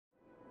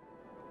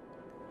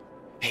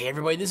Hey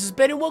everybody, this is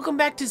Ben and welcome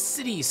back to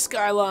City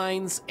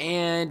Skylines.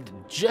 And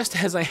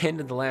just as I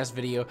ended the last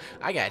video,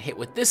 I got hit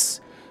with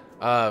this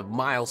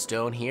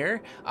milestone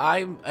here.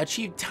 I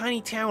achieved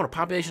Tiny Town, a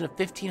population of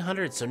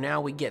 1,500, so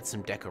now we get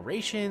some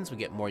decorations, we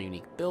get more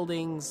unique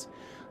buildings.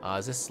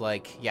 Is this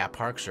like, yeah,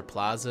 parks or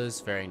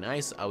plazas? Very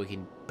nice. We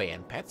can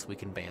ban pets, we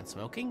can ban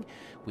smoking,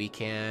 we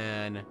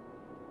can...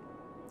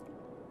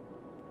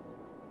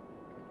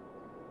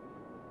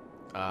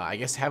 I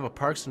guess have a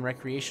parks and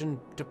recreation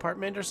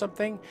department or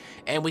something,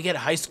 and we get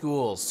high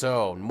schools,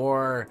 so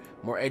more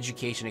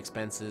education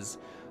expenses.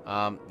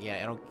 Yeah,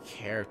 I don't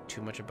care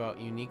too much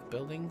about unique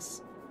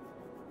buildings.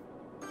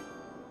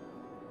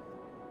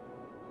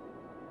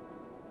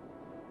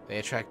 They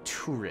attract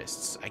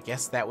tourists. I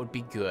guess that would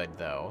be good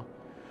though.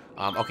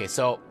 Okay,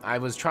 so I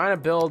was trying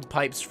to build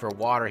pipes for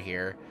water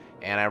here,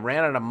 and I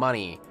ran out of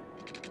money,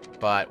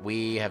 but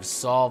we have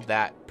solved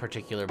that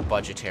particular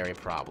budgetary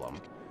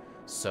problem.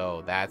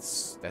 So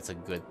that's a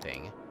good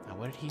thing. Now,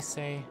 what did he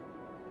say?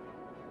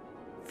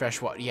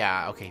 Fresh water.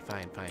 Yeah, okay,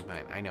 fine.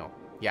 I know.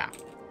 Yeah.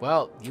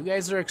 Well, you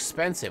guys are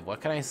expensive.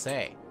 What can I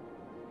say?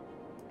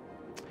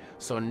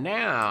 So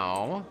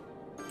now,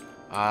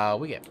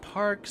 we get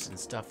parks and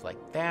stuff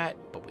like that,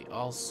 but we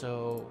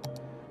also,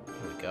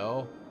 here we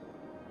go.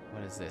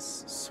 What is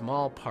this?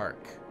 Small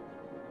park.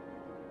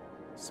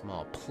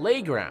 Small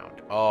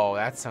playground. Oh,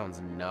 that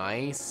sounds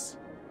nice.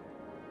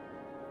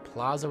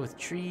 Plaza with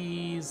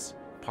trees.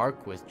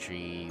 Park with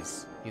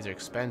trees. These are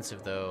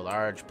expensive though.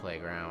 Large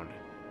playground.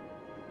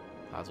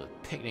 Plaza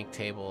with picnic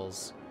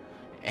tables.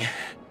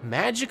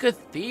 Magica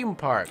theme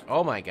park.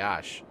 Oh my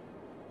gosh.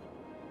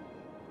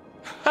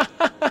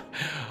 That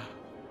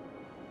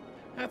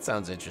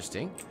sounds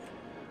interesting.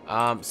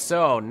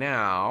 So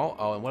now,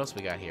 oh, and what else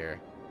we got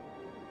here?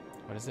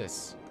 What is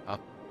this? A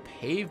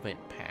pavement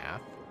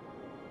path.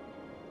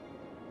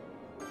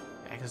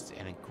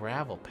 And a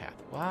gravel path.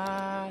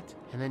 What?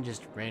 And then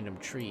just random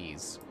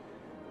trees.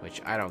 Which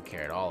I don't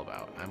care at all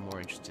about. I'm more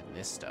interested in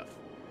this stuff.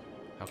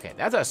 Okay,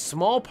 that's a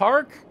small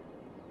park?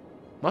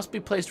 Must be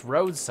placed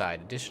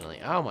roadside additionally.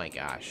 Oh my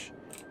gosh.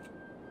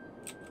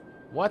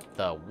 What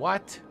the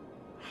what?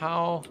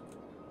 How?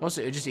 Wants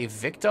to just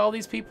evict all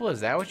these people?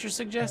 Is that what you're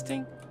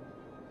suggesting?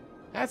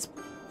 That's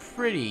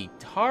pretty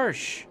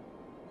harsh.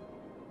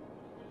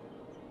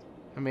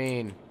 I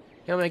mean,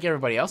 he'll make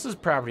everybody else's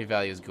property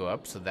values go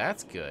up, so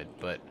that's good,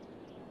 but...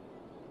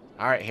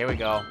 Alright, here we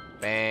go.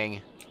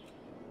 Bang.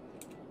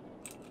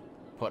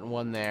 Putting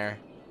one there.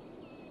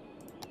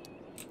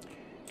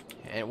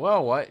 And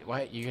whoa,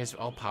 what? You guys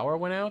all power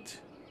went out?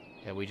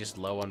 Yeah, we just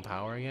low on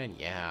power again?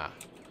 Yeah.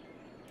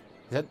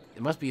 It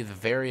must be the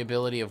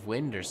variability of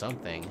wind or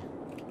something.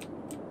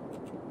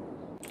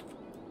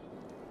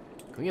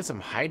 Can we get some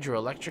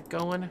hydroelectric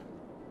going?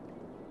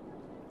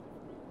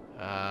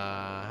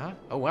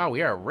 Oh wow,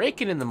 we are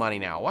raking in the money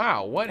now.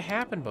 Wow, what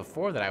happened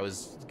before that I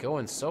was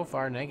going so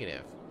far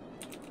negative?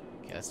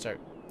 Okay, let's start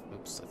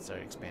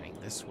expanding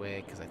this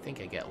way, because I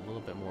think I get a little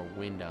bit more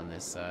wind on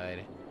this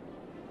side.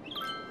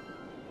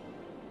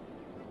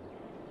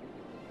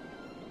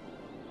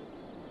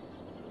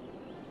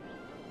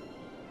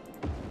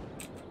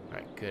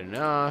 Alright, good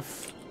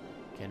enough.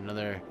 Get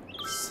another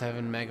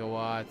 7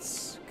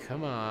 megawatts.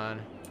 Come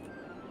on.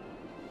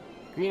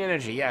 Green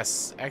energy,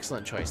 yes.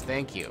 Excellent choice.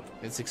 Thank you.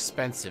 It's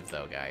expensive,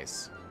 though,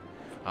 guys.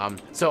 And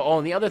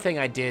the other thing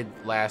I did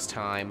last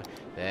time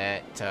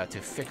that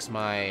to fix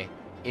my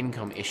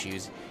income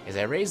issues is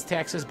I raised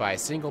taxes by a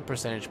single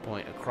percentage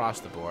point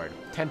across the board.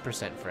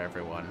 10% for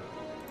everyone.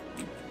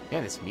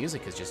 Man, this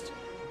music is just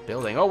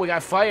building. Oh, we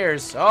got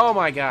fires. Oh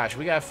my gosh,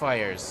 we got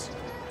fires.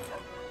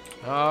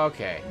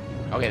 Okay.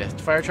 Okay, the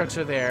fire trucks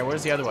are there.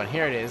 Where's the other one?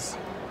 Here it is.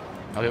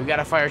 Okay, we got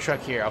a fire truck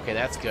here. Okay,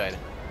 that's good.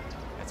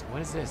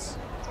 What is this?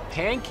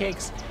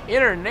 Pancakes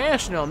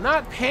International,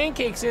 not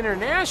Pancakes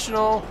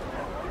International.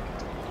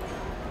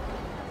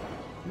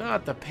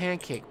 Not the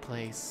pancake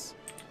place.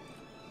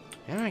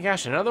 Oh my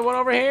gosh, another one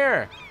over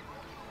here.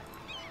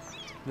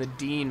 The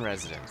Dean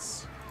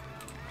residence.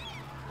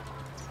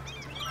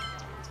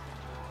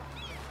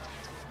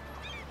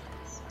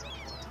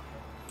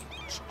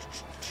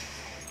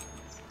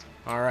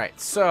 Alright,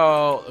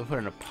 so we put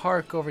in a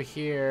park over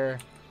here.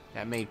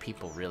 That made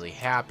people really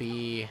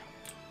happy.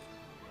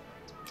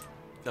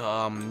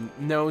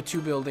 No,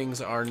 2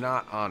 buildings are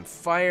not on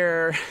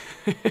fire.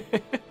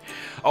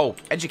 Oh,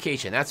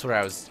 education. That's what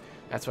I was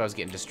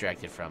getting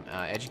distracted from.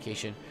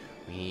 Education.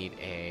 We need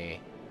a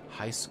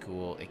high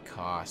school. It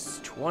costs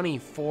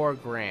 24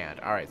 grand.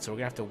 All right, so we're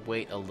gonna have to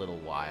wait a little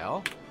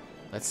while.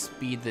 Let's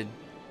speed the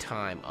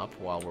time up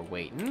while we're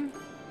waiting.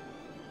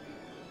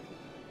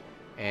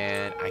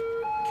 And I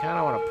kind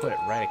of want to put it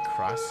right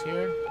across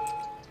here.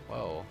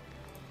 Whoa.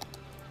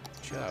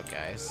 Chill out,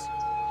 guys.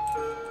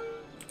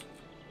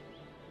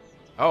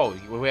 Oh,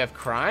 we have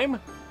crime?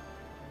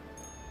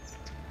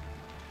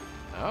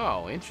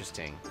 Oh,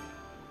 interesting.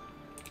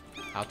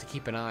 I'll have to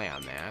keep an eye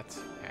on that,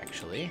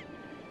 actually.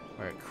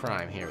 We're at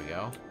crime. Here we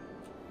go.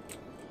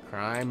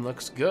 Crime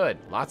looks good.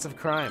 Lots of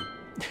crime.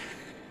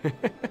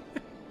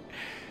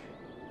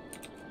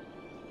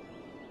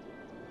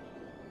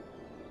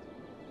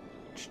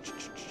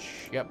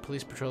 Yep,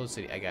 police patrol the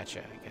city. I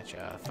gotcha. I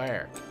gotcha.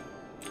 Fire.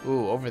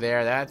 Ooh, over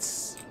there.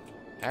 That's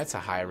a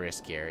high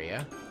risk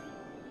area.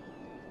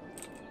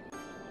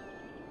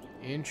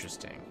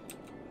 Interesting.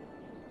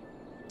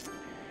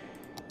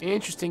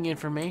 Interesting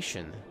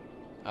information.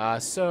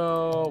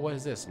 So what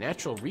is this?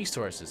 Natural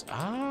resources.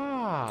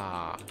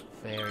 Ah,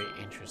 very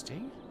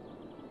interesting.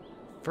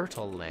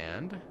 Fertile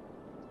land.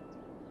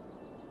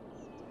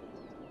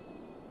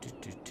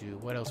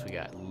 What else we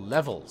got?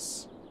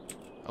 Levels.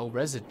 Oh,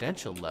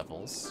 residential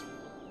levels.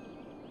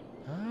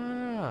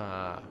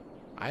 Ah,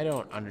 I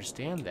don't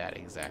understand that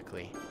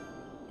exactly.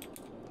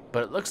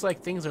 But it looks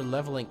like things are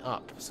leveling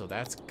up, so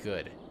that's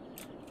good.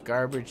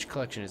 Garbage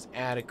collection is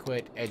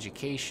adequate.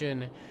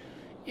 Education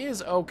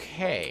is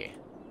okay.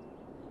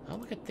 Oh,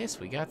 look at this.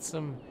 We got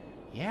some,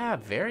 yeah,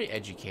 very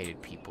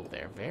educated people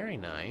there. Very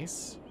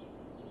nice.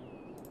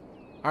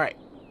 All right.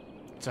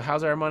 So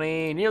how's our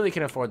money? Nearly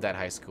can afford that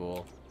high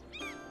school.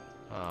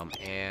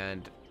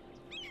 And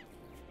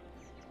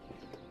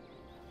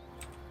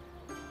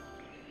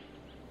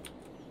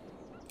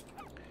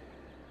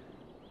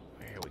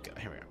here we go.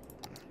 Here we go.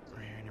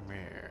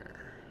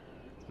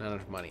 Not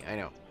enough money. I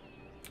know.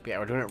 But yeah,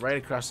 we're doing it right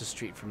across the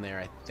street from there,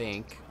 I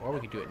think. Or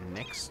we could do it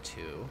next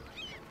to.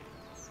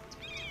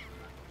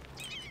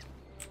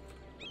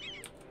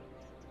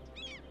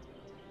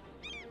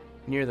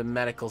 Near the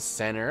medical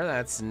center.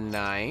 That's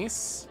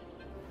nice.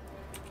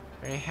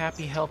 Very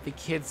happy, healthy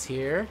kids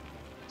here.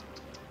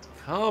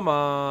 Come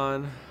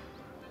on.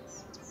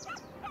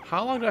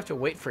 How long do I have to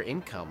wait for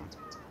income?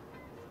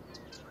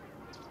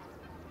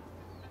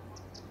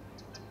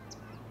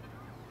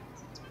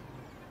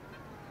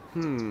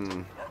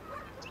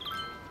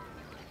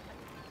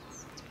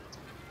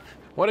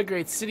 What a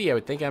great city, I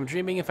would think. I'm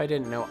dreaming if I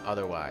didn't know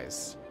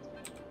otherwise.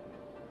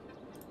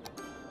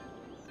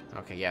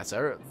 Okay, yeah,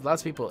 so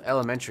lots of people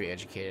elementary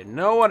educated.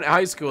 No one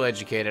high school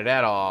educated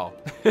at all.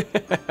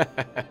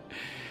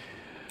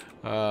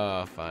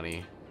 Oh,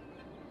 funny.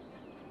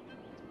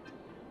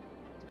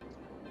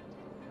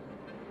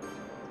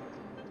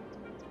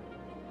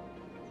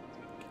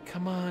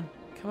 Come on,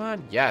 come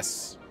on.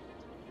 Yes.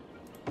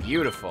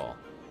 Beautiful.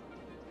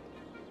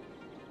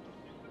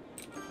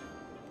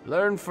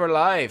 Learn for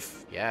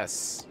life.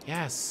 Yes,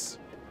 yes.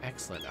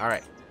 Excellent. All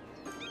right.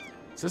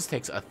 So this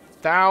takes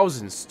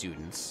 1,000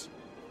 students.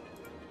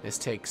 This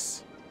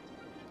takes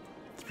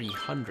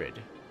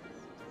 300.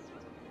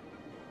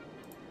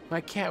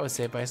 My cat was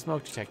saved by a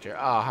smoke detector.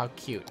 Oh, how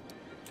cute.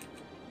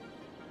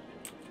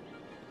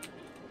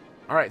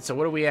 Alright, so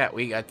what are we at?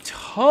 We got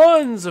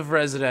tons of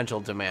residential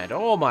demand.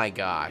 Oh my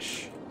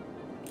gosh.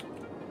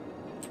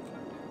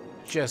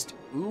 Just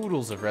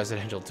oodles of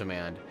residential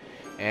demand.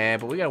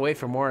 But we gotta wait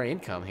for more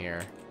income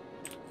here.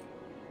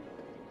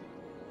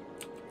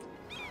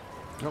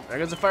 Nope, there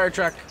goes a fire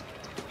truck.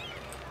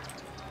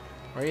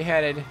 Where are you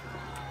headed?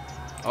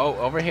 Oh,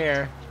 over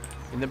here.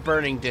 In the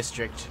burning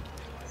district.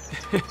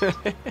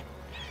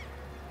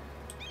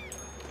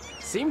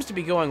 Seems to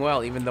be going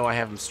well, even though I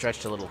have them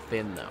stretched a little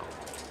thin, though.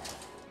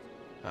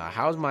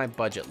 How's my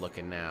budget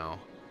looking now?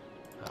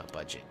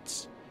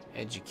 Budget.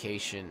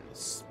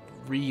 Education's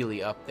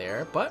really up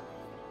there, but...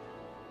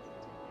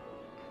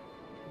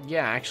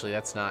 yeah, actually,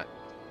 that's not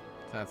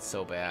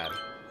so bad.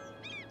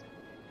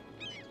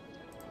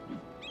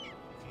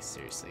 Okay,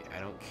 seriously,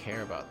 I don't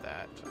care about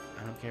that.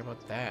 I don't care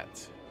about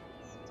that.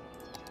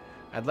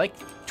 I'd like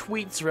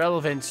tweets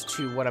relevant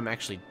to what I'm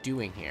actually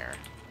doing here.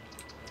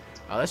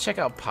 Let's check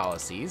out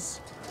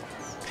policies.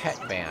 Pet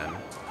ban.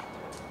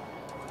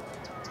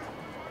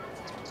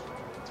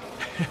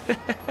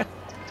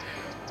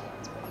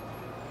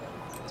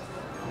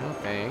 No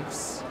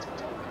thanks.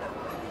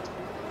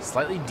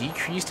 Slightly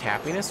decreased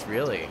happiness?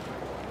 Really?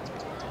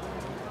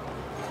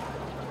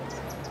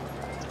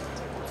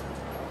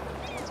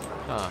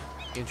 Huh.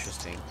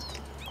 Interesting.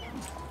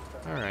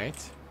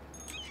 Alright.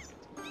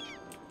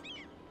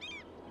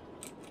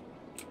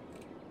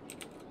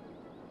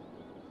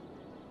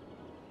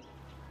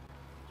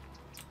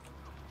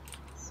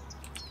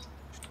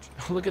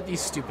 Look at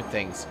these stupid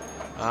things.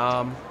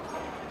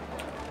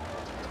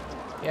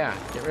 Yeah,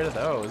 get rid of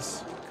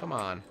those. Come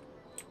on.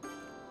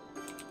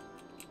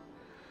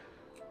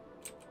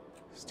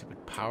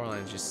 Stupid power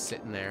lines just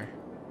sitting there.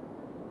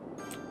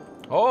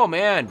 Oh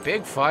man,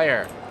 big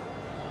fire.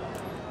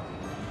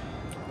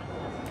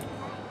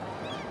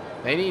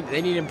 They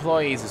need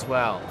employees as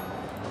well.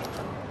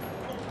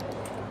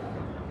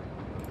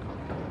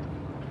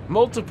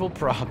 Multiple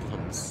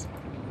problems.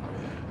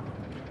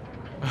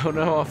 Oh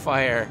no, a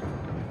fire.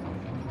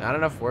 Not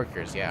enough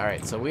workers. Yeah,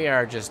 alright, so we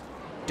are just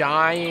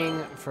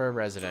dying for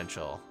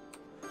residential.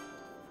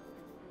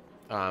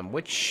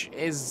 Which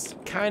is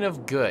kind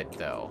of good,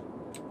 though.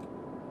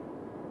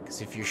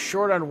 Because if you're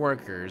short on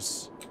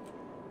workers,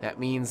 that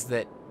means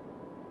that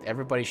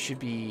everybody should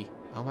be...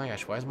 oh my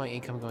gosh, why is my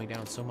income going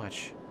down so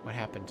much? What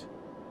happened?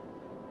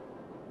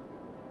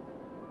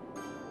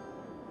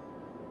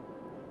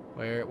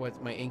 What's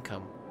my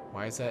income?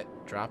 Why is that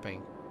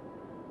dropping?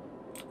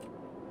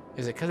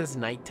 Is it because it's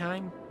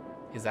nighttime?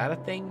 Is that a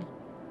thing?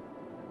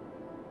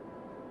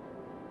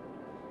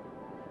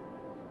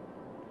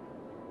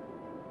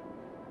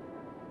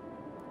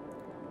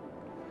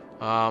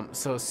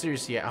 So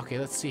seriously, yeah, okay,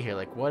 let's see here.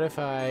 Like, what if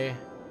I...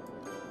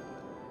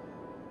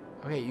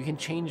 Okay, you can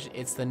change...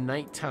 It's the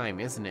nighttime,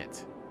 isn't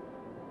it?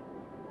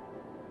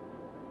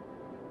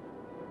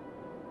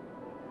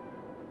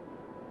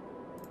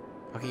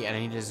 Okay, and I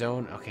need a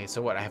zone. Okay,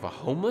 so what? I have a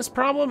homeless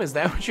problem? Is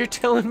that what you're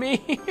telling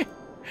me?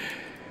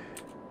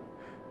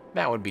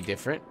 That would be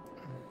different.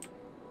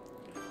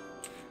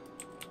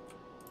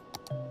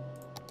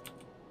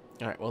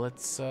 Alright, well,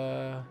 let's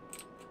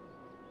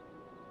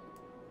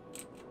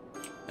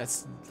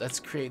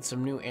create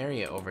some new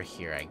area over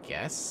here, I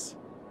guess.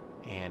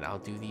 And I'll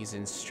do these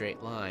in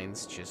straight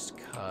lines just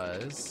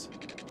 'cause.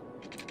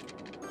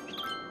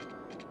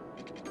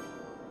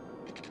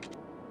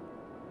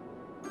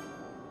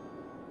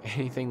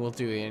 Anything will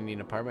do. You need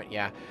an apartment?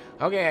 Yeah.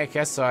 Okay, I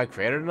guess so. I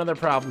created another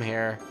problem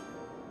here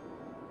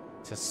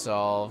to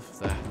solve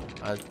the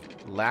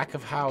lack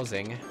of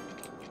housing.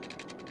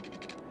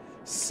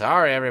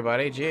 Sorry,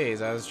 everybody.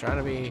 Jeez, I was trying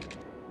to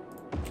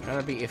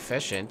be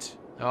efficient.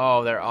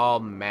 Oh, they're all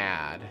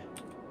mad.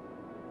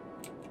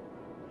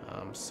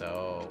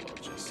 So we'll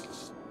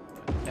just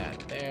put that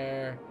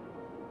there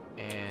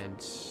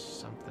and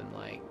something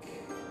like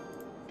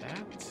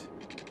that.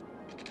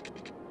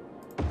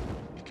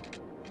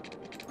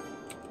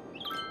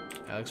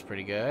 That looks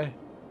pretty good.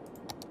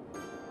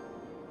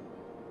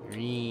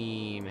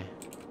 Green.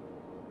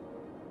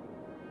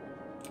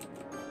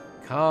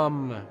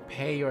 Come,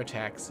 pay your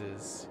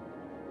taxes.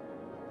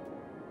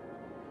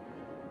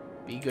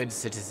 Be good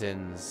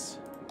citizens.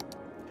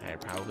 I'm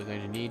probably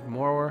going to need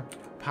more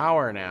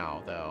power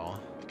now, though.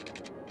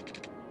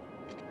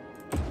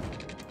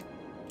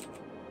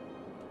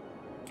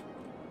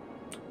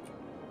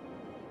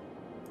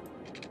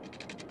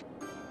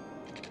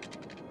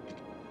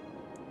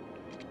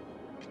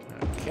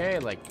 Okay,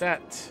 like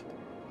that.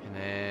 And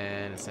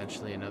then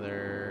essentially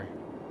another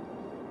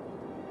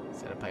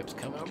set of pipes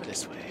come over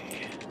this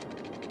way.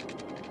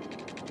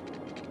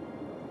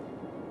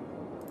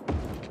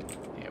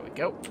 There we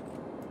go.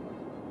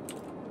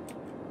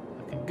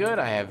 Looking good.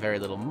 I have very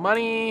little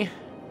money.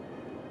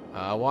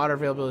 Water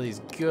availability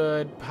is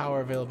good.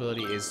 Power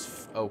availability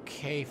is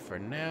okay for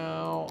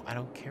now. I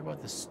don't care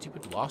about this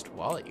stupid lost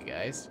wallet, you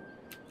guys.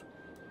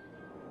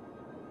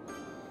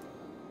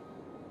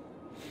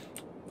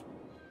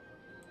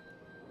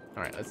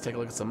 Alright, let's take a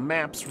look at some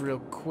maps real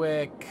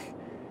quick.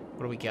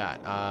 What do we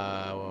got?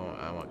 I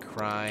want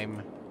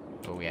crime.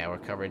 Oh yeah, our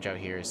coverage out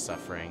here is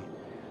suffering.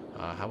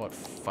 How about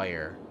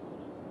fire?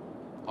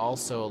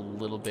 Also a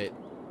little bit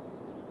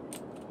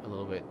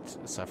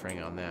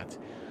suffering on that.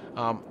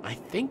 I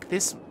think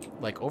this,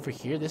 like over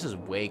here, this is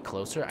way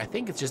closer. I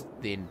think it's just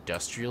the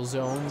industrial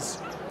zones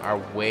are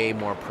way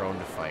more prone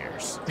to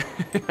fires.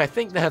 I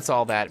think that's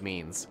all that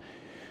means.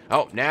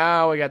 Oh,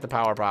 now we got the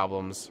power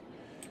problems.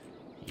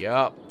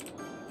 Yup.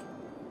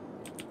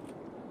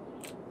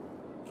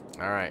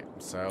 Alright,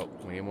 so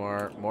we need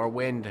more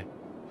wind.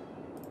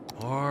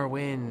 More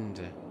wind.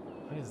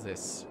 What is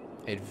this?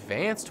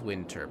 Advanced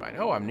wind turbine.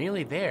 Oh, I'm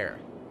nearly there.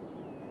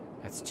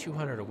 That's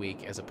 200 a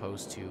week as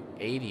opposed to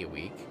 80 a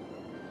week.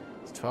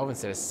 It's 12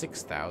 instead of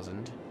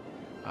 6,000.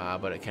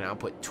 But it can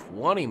output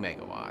 20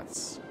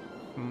 megawatts.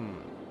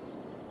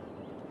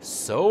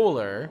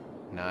 Solar.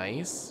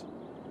 Nice.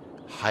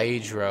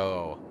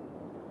 Hydro.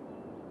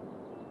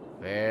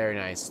 Very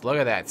nice. Look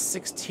at that.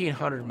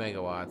 1,600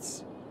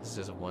 megawatts. This is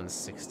just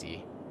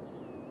 160.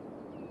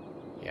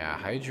 Yeah,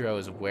 hydro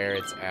is where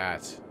it's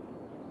at.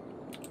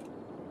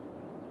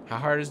 How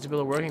hard is it to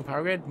build a working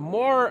power grid?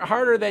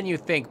 Harder than you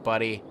think,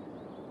 buddy.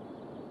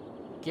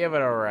 Give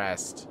it a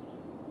rest.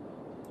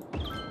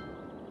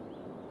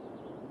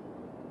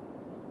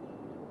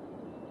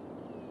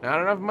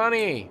 Not enough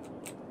money.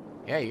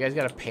 Yeah, you guys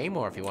gotta pay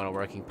more if you want a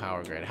working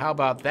power grid. How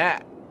about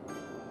that?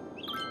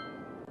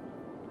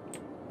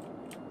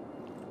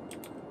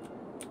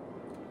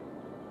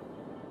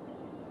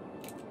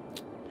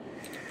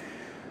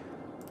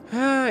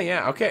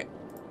 Yeah, okay.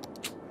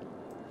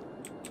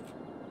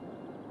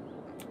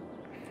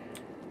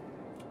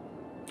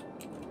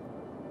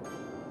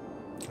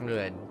 Look at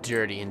that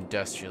dirty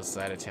industrial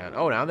side of town.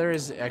 Oh, now there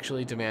is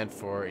actually demand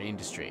for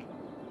industry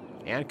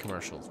and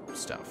commercial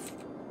stuff.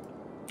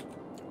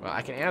 Well,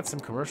 I can add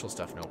some commercial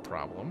stuff, no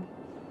problem.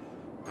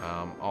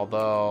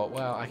 Although,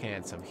 well, I can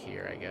add some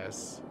here, I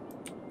guess.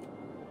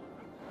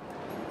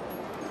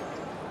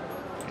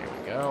 There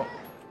we go.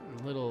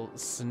 Little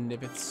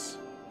snippets.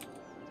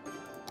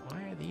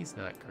 Why are these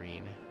not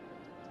green?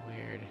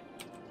 Weird.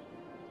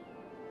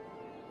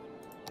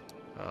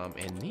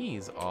 And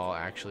these all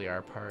actually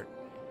are part.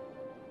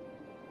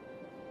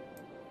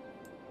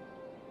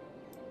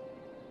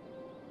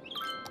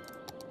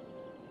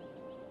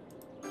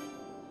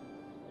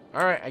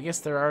 Alright, I guess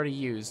they're already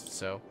used,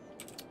 so.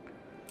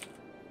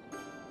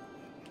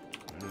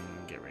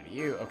 Get rid of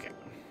you. Okay.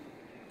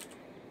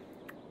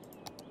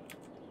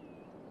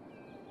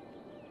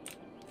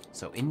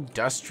 So,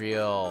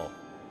 industrial.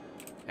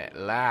 At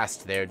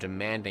last, they're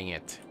demanding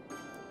it.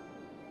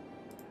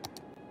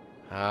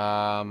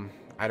 I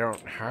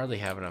don't hardly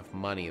have enough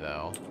money,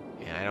 though.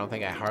 And I don't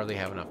think I hardly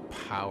have enough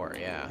power,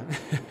 yeah.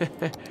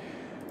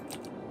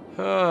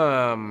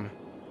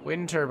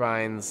 Wind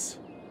turbines.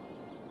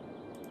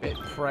 Bit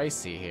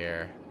pricey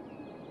here.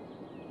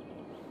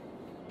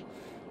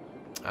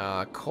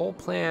 Coal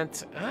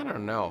plant, I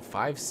don't know,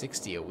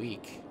 $560 a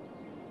week.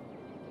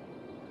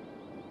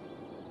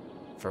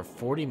 For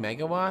 40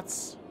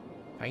 megawatts?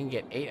 If I can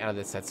get 8 out of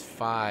this, that's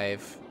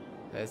 5.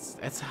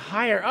 That's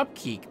higher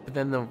upkeep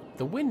than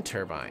the wind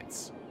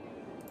turbines.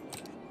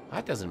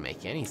 That doesn't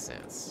make any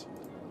sense.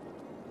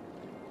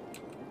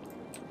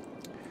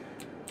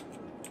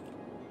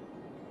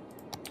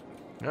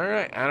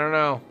 Alright, I don't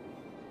know.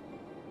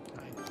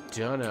 I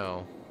don't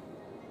know.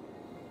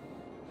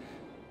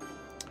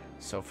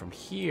 So from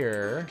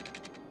here...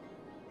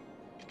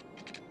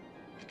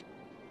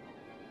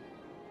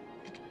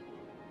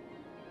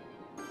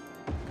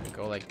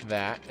 go like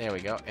that. There we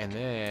go. And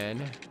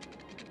then...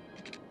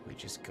 we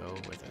just go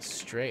with a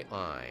straight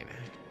line.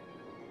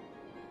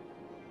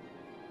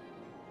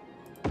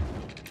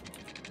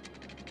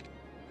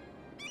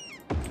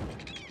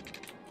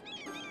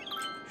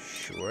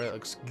 Sure, it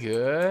looks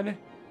good.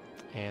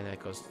 And that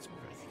goes,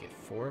 I think, get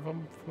 4 of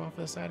them from off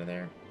the side of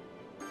there.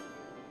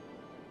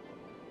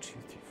 2,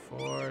 3,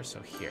 4. So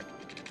here.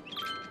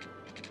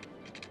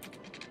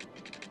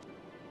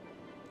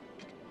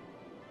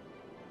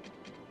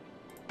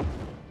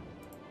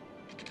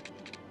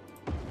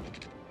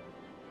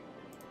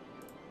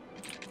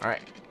 All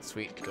right,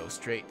 sweet. Go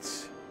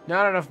straight.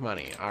 Not enough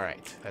money. All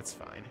right, that's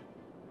fine.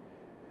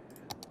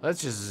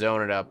 Let's just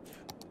zone it up.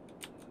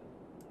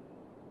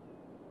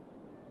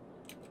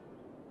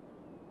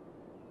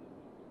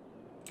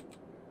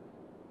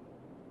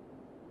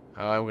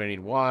 Oh, I'm gonna need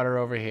water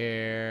over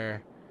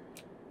here.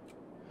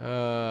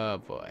 Oh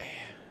boy.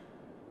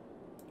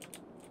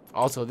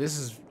 Also, this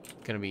is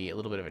gonna be a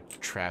little bit of a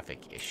traffic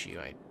issue,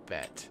 I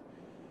bet.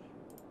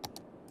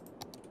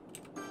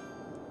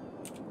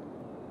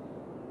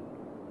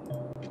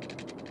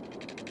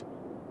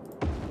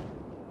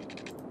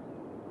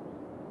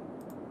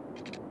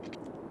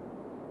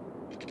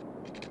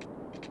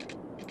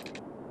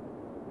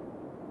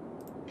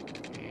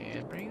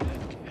 And bring that.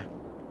 Yeah.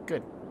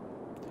 Good.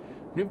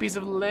 New piece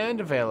of land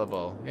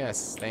available.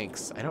 Yes,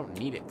 thanks. I don't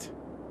need it.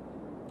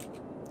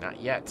 Not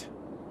yet.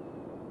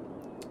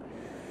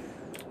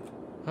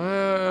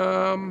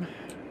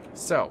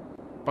 So,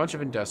 bunch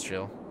of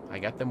industrial. I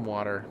got them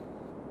water.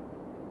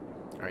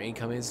 Our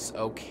income is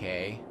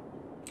okay.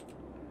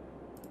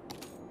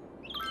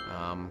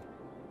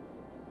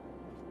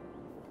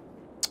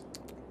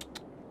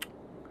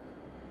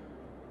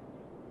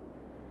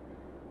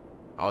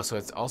 Also,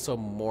 it's also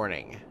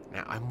morning.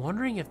 Now, I'm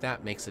wondering if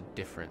that makes a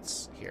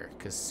difference here,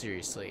 because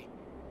seriously,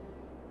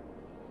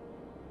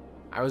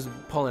 I was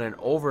pulling it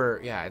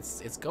over. Yeah,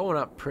 it's going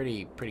up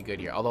pretty good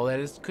here.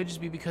 Although could just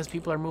be because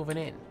people are moving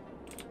in.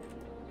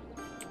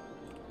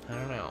 I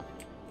don't know.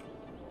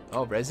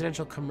 Oh,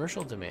 residential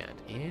commercial demand.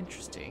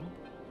 Interesting.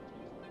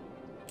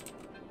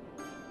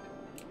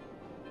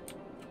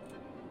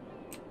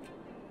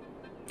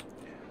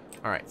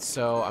 All right,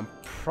 so I'm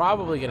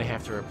probably gonna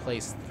have to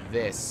replace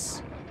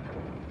this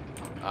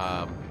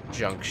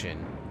junction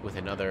with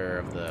another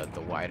of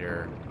the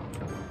wider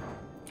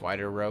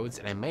roads,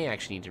 and I may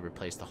actually need to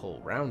replace the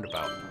whole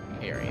roundabout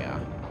area.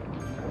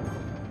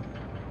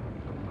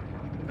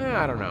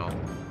 I don't know.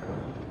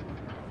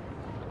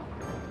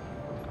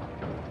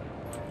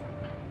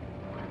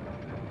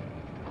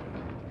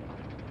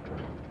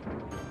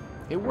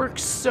 It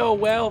works so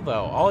well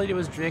though. All I did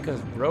was make a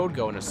road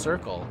go in a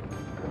circle.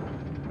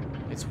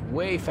 It's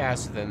way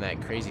faster than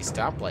that crazy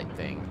stoplight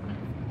thing.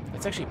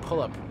 Let's actually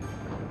pull up.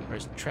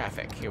 Where's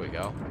traffic? Here we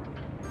go.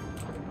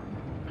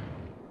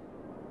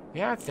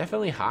 Yeah, it's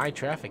definitely high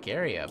traffic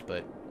area,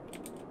 but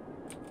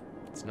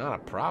it's not a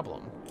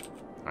problem.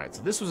 All right,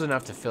 so this was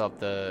enough to fill up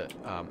the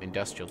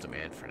industrial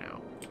demand for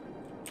now.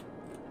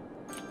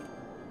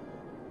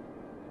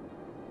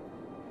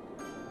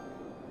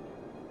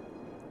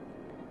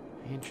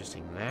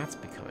 Interesting, that's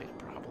becoming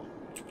a problem.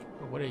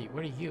 What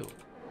are you?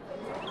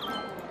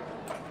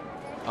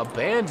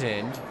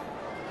 Abandoned?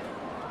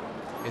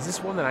 Is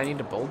this one that I need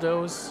to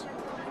bulldoze?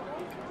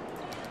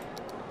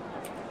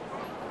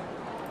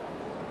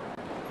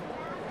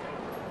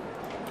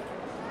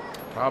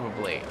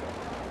 Probably.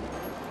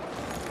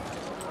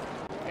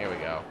 Here we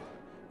go.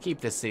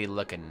 Keep the city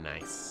looking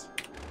nice.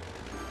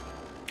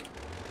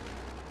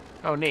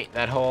 Oh, neat.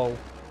 That whole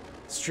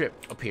strip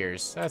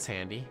appears. That's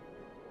handy.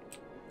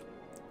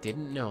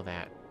 Didn't know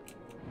that.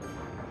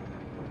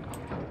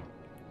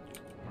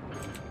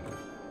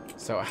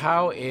 So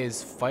how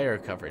is fire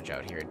coverage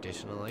out here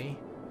additionally?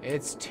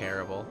 It's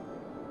terrible.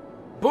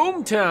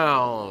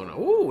 Boomtown!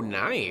 Ooh,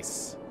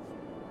 nice.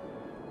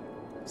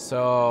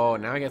 So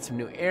now I got some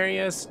new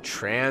areas.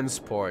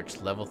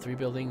 Transport, level 3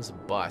 buildings,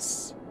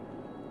 bus,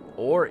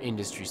 or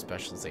industry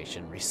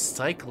specialization,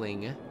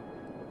 recycling,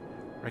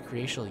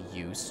 recreational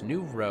use,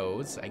 new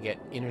roads. I get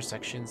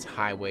intersections,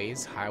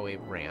 highways, highway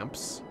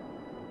ramps,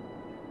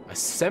 a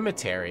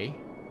cemetery.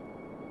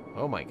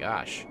 Oh my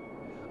gosh.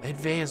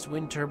 Advanced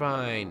wind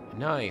turbine.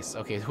 Nice.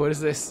 Okay, what is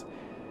this?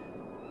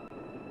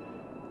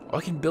 Oh,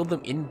 I can build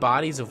them in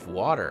bodies of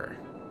water.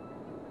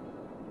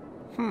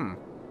 Hmm.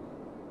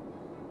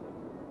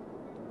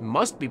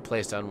 Must be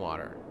placed on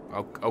water.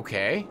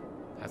 Okay.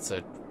 That's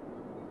a...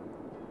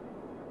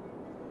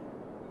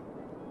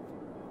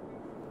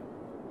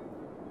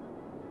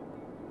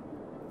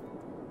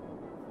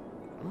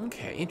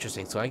 Okay,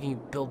 interesting. So I can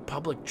build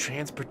public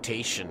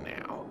transportation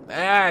now.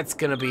 That's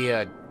gonna be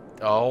a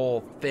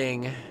whole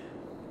thing.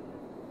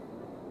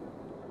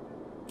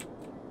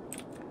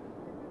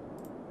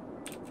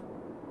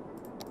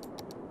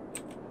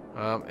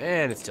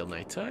 And it's still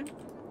nighttime.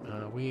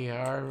 We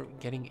are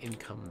getting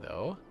income,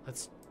 though.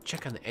 Let's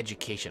check on the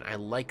education. I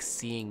like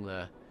seeing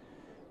the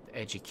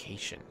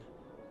education.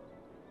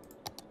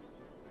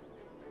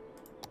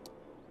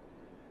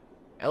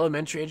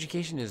 Elementary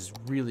education is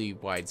really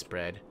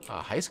widespread.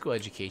 High school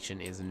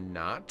education is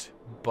not,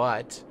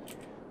 but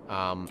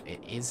it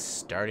is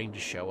starting to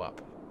show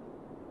up.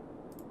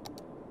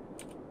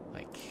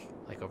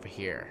 Like over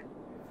here.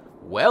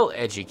 Well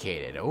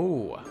educated.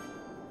 Oh,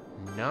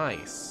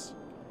 nice.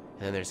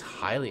 And then there's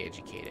highly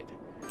educated.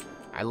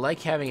 I like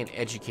having an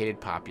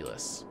educated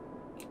populace.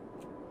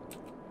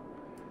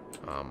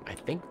 I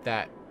think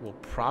that will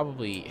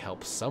probably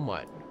help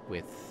somewhat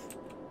with...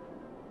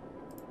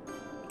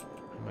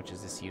 How much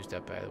is this used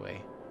up, by the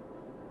way?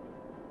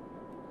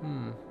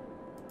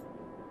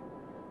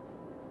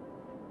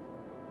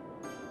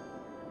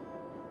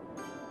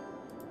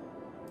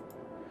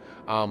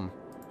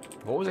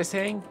 What was I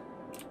saying?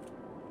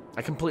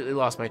 I completely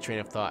lost my train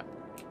of thought.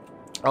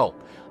 Oh,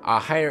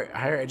 higher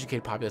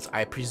educated populace,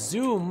 I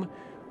presume,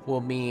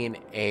 will mean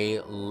a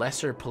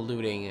lesser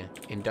polluting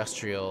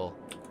industrial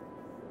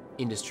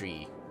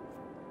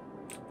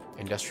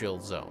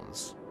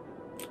zones.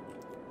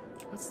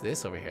 What's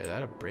this over here? Is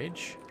that a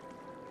bridge?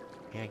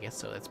 Yeah, I guess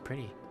so. That's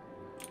pretty.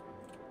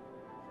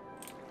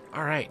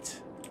 All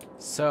right.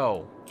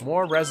 So,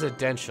 more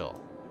residential.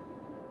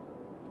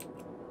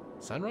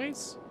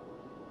 Sunrise?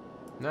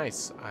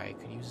 Nice. I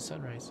could use a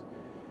sunrise.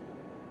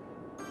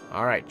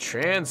 All right,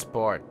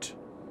 transport.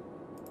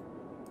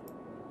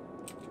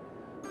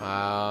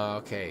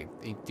 Okay,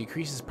 it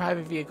decreases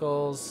private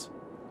vehicles.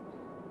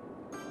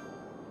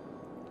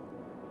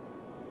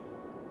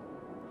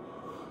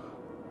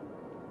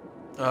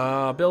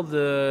 Build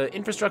the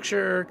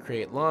infrastructure,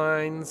 create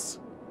lines.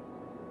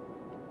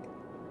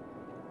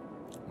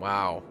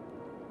 Wow.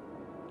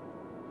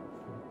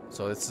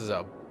 So this is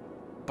a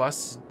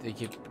bus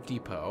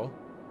depot.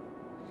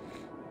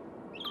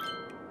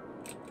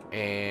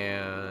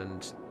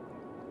 And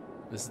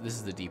this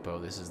is the depot,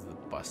 this is the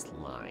bus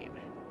line.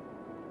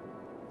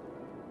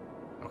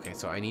 Okay,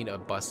 so I need a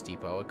bus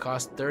depot. It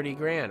costs 30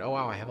 grand. Oh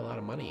wow, I have a lot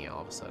of money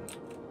all of a sudden.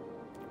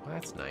 Well,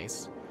 that's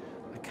nice.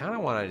 I kind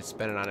of want to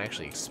spend it on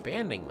actually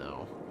expanding,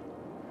 though.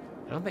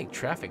 I don't think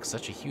traffic's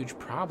such a huge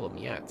problem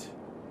yet.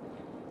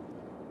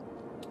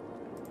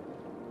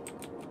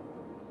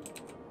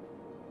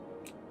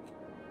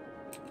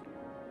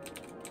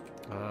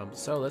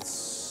 So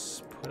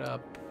let's put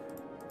up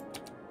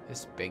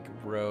this big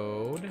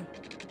road.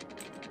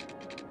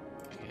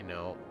 Okay,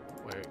 no.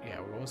 Yeah,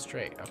 we're going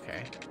straight.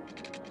 Okay.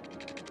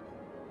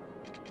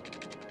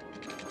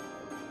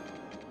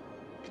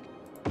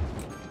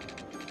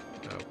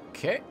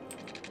 Okay.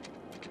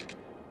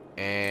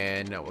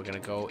 And no, we're gonna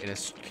go in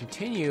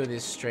continue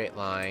this straight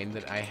line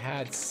that I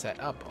had set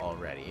up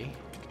already.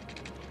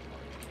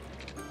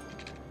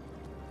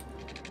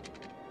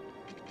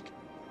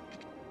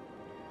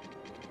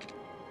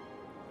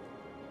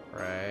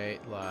 Right,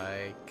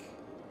 like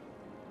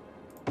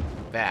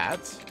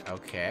that.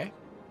 Okay.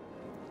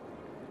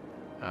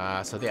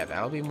 So yeah,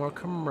 that'll be more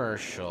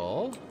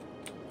commercial.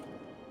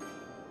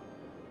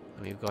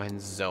 Let me go ahead and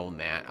zone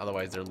that.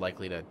 Otherwise, they're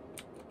likely to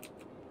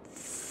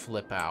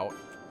flip out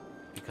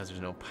because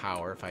there's no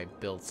power if I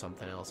build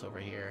something else over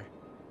here.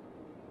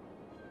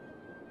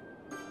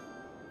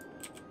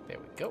 There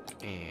we go.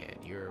 And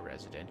you're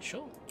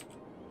residential.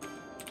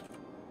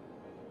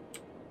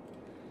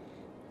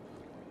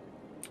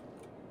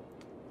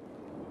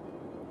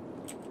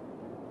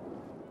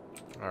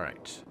 All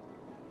right.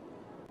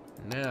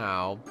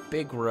 Now,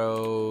 big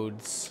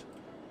roads.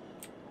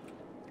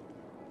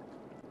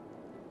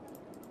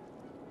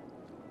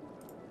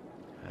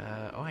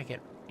 Oh, I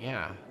get,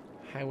 yeah,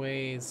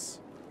 highways.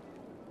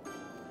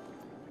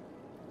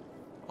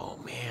 Oh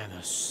man,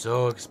 they're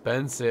so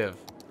expensive.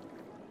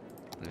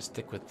 I'm gonna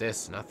stick with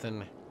this,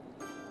 nothing.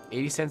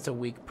 80 cents a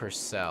week per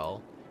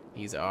cell.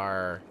 These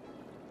are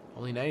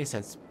only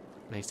 96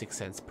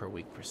 cents per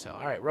week per cell.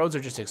 All right, roads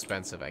are just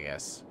expensive, I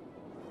guess.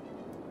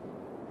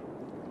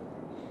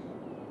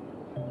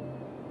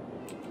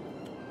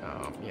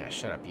 Yeah,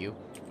 shut up, you.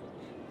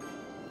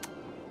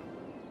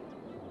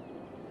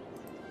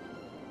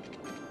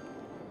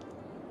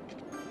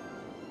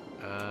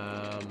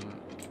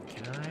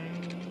 Can I?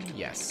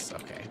 Yes,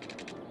 okay.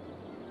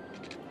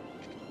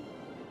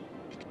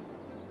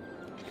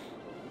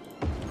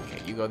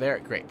 Okay, you go there,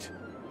 great.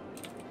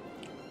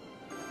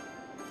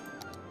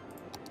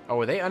 Oh,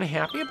 were they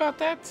unhappy about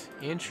that?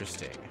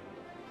 Interesting.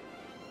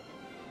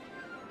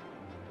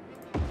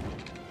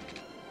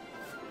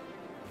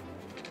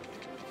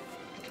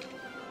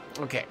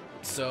 Okay,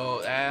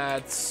 so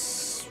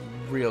that's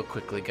real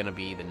quickly gonna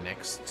be the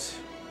next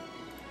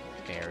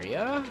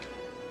area.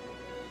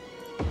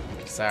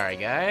 Sorry,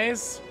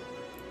 guys.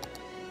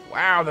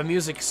 Wow, the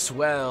music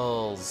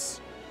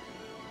swells.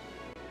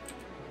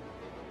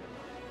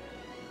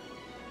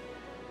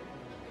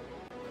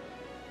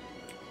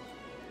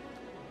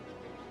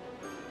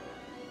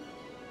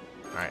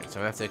 Alright,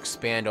 so I have to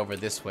expand over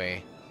this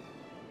way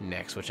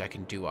next, which I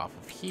can do off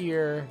of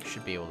here.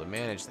 Should be able to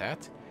manage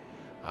that.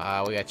 We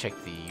gotta check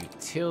the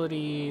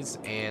utilities,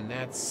 and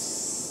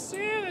that's...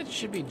 yeah, that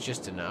should be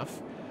just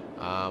enough.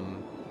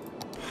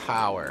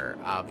 Power,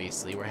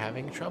 obviously, we're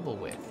having trouble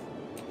with.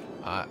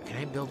 Can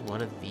I build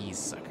one of these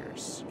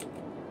suckers?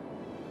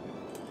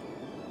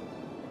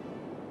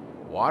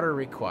 Water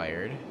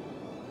required.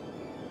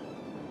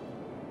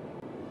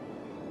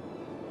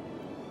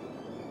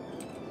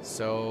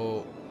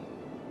 So,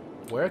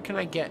 where can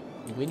I get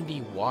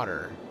windy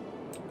water?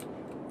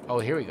 Oh,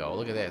 here we go.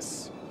 Look at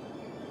this.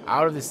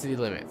 Out of the city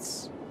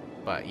limits.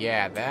 But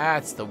yeah,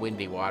 that's the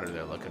windy water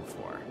they're looking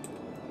for.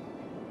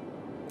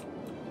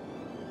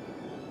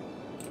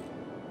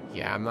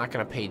 Yeah, I'm not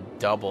gonna pay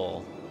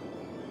double.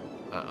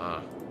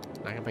 Not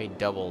gonna pay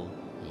double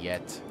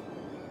yet.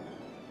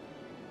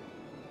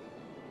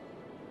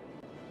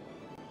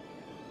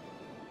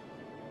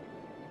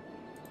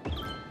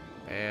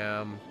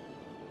 Bam.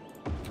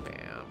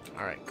 Bam.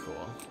 Alright,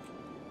 cool.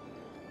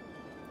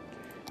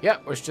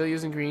 Yep, we're still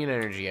using green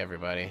energy,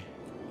 everybody.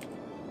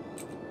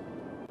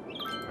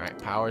 Alright,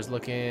 power's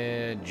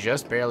looking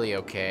just barely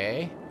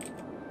okay.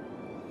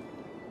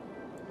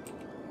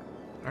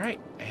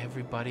 Alright,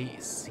 everybody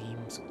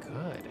seems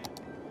good.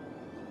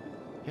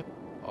 Yep,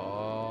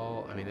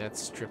 all... I mean, that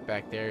strip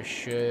back there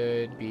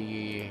should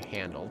be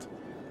handled.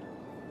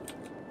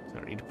 So I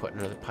don't need to put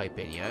another pipe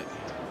in yet.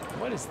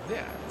 What is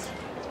that?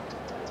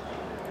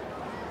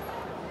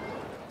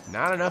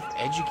 Not enough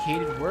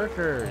educated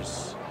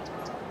workers.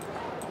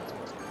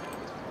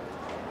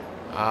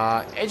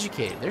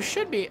 Educated. There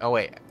should be... oh,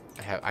 wait.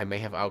 I may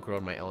have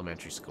outgrown my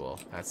elementary school.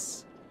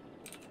 That's...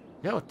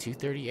 no,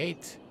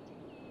 238.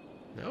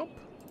 Nope.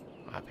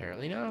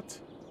 Apparently not.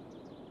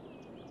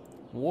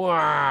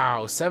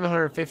 Wow,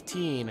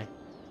 715.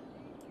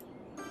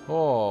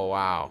 Oh,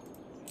 wow.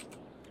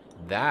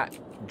 That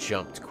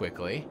jumped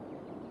quickly.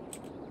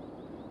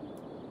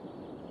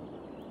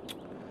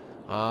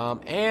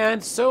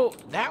 And so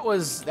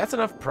that's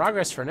enough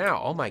progress for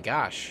now. Oh my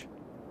gosh.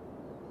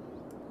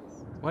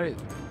 What is...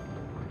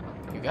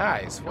 you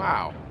guys,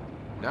 wow.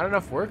 Not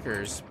enough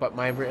workers, but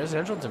my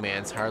residential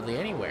demand's hardly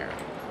anywhere.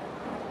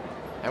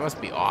 That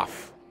must be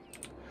off.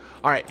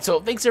 Alright, so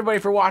thanks everybody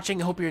for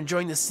watching. I hope you're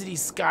enjoying the city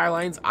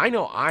skylines. I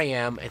know I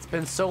am. It's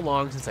been so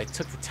long since I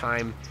took the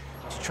time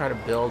to try to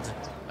build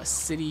a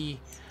city,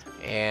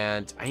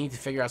 and I need to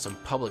figure out some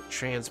public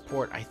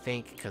transport, I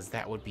think, because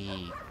that'd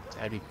be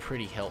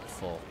pretty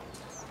helpful.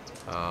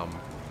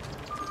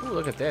 Ooh,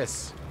 look at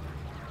this.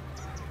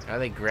 Are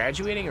they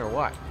graduating or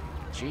what?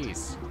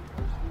 Jeez.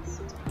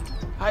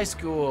 High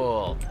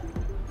school.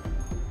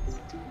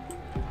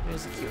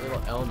 There's a cute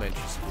little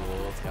elementary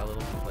school. It's got a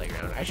little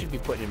playground. I should be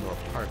putting in more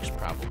parks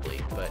probably,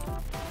 but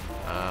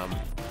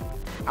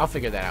I'll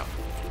figure that out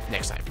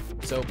next time.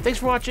 So thanks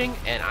for watching,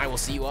 and I will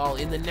see you all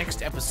in the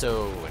next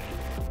episode.